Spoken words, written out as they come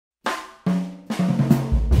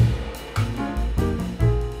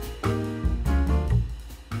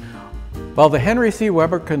Well, the Henry C.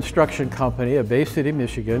 Weber Construction Company of Bay City,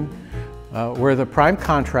 Michigan, were the prime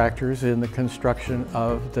contractors in the construction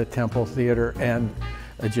of the Temple Theater and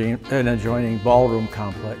an adjoining ballroom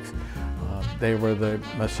complex. They were the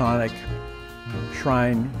Masonic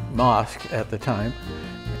Shrine Mosque at the time.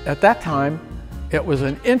 At that time, it was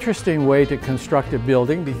an interesting way to construct a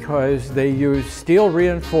building because they used steel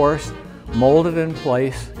reinforced, molded in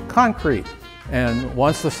place concrete. And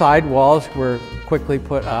once the side walls were quickly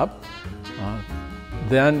put up,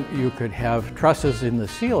 then you could have trusses in the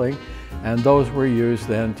ceiling, and those were used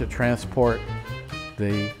then to transport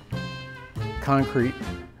the concrete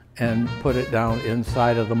and put it down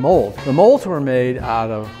inside of the mold. The molds were made out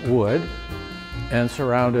of wood and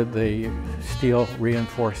surrounded the steel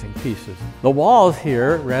reinforcing pieces. The walls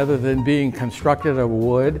here, rather than being constructed of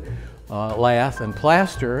wood, lath, and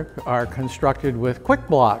plaster, are constructed with quick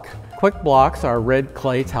blocks. Quick blocks are red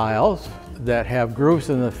clay tiles that have grooves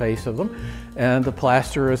in the face of them, and the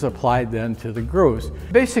plaster is applied then to the grooves.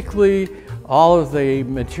 Basically, all of the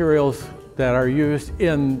materials that are used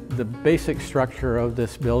in the basic structure of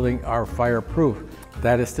this building are fireproof.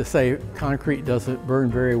 That is to say, concrete doesn't burn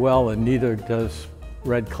very well, and neither does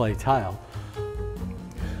red clay tile.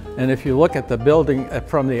 And if you look at the building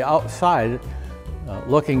from the outside,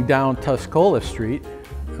 looking down Tuscola Street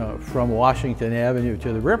from Washington Avenue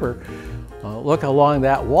to the river, look along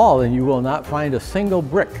that wall and you will not find a single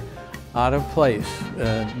brick out of place.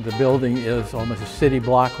 The building is almost a city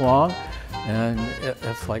block long, and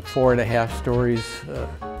it's like 4.5 stories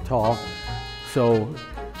tall. So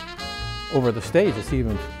over the stage, it's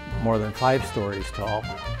even more than 5 stories tall.